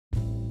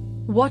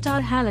What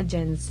are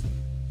halogens?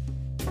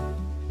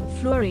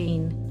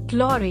 Fluorine,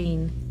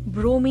 chlorine,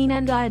 bromine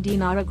and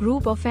iodine are a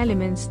group of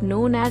elements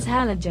known as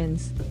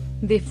halogens.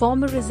 They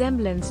form a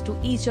resemblance to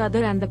each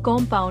other and the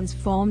compounds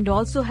formed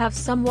also have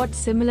somewhat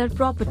similar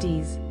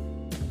properties.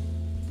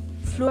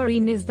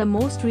 Fluorine is the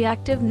most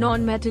reactive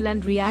nonmetal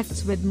and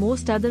reacts with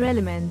most other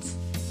elements.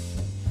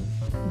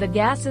 The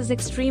gas is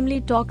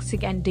extremely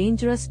toxic and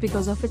dangerous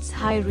because of its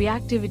high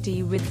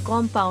reactivity with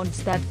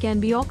compounds that can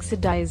be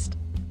oxidized.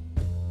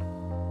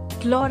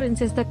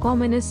 Chlorins is the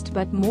commonest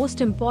but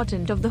most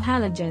important of the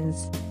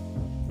halogens.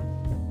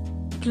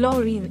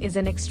 Chlorine is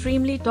an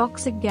extremely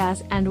toxic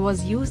gas and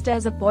was used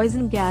as a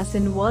poison gas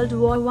in World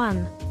War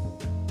I.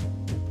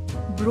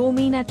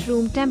 Bromine at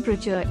room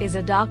temperature is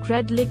a dark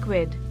red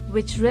liquid,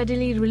 which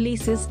readily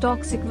releases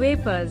toxic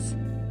vapors.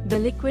 The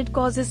liquid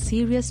causes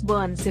serious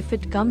burns if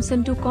it comes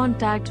into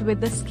contact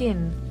with the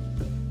skin.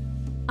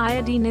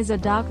 Iodine is a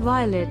dark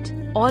violet,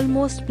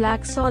 almost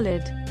black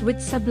solid, which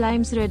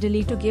sublimes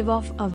readily to give off a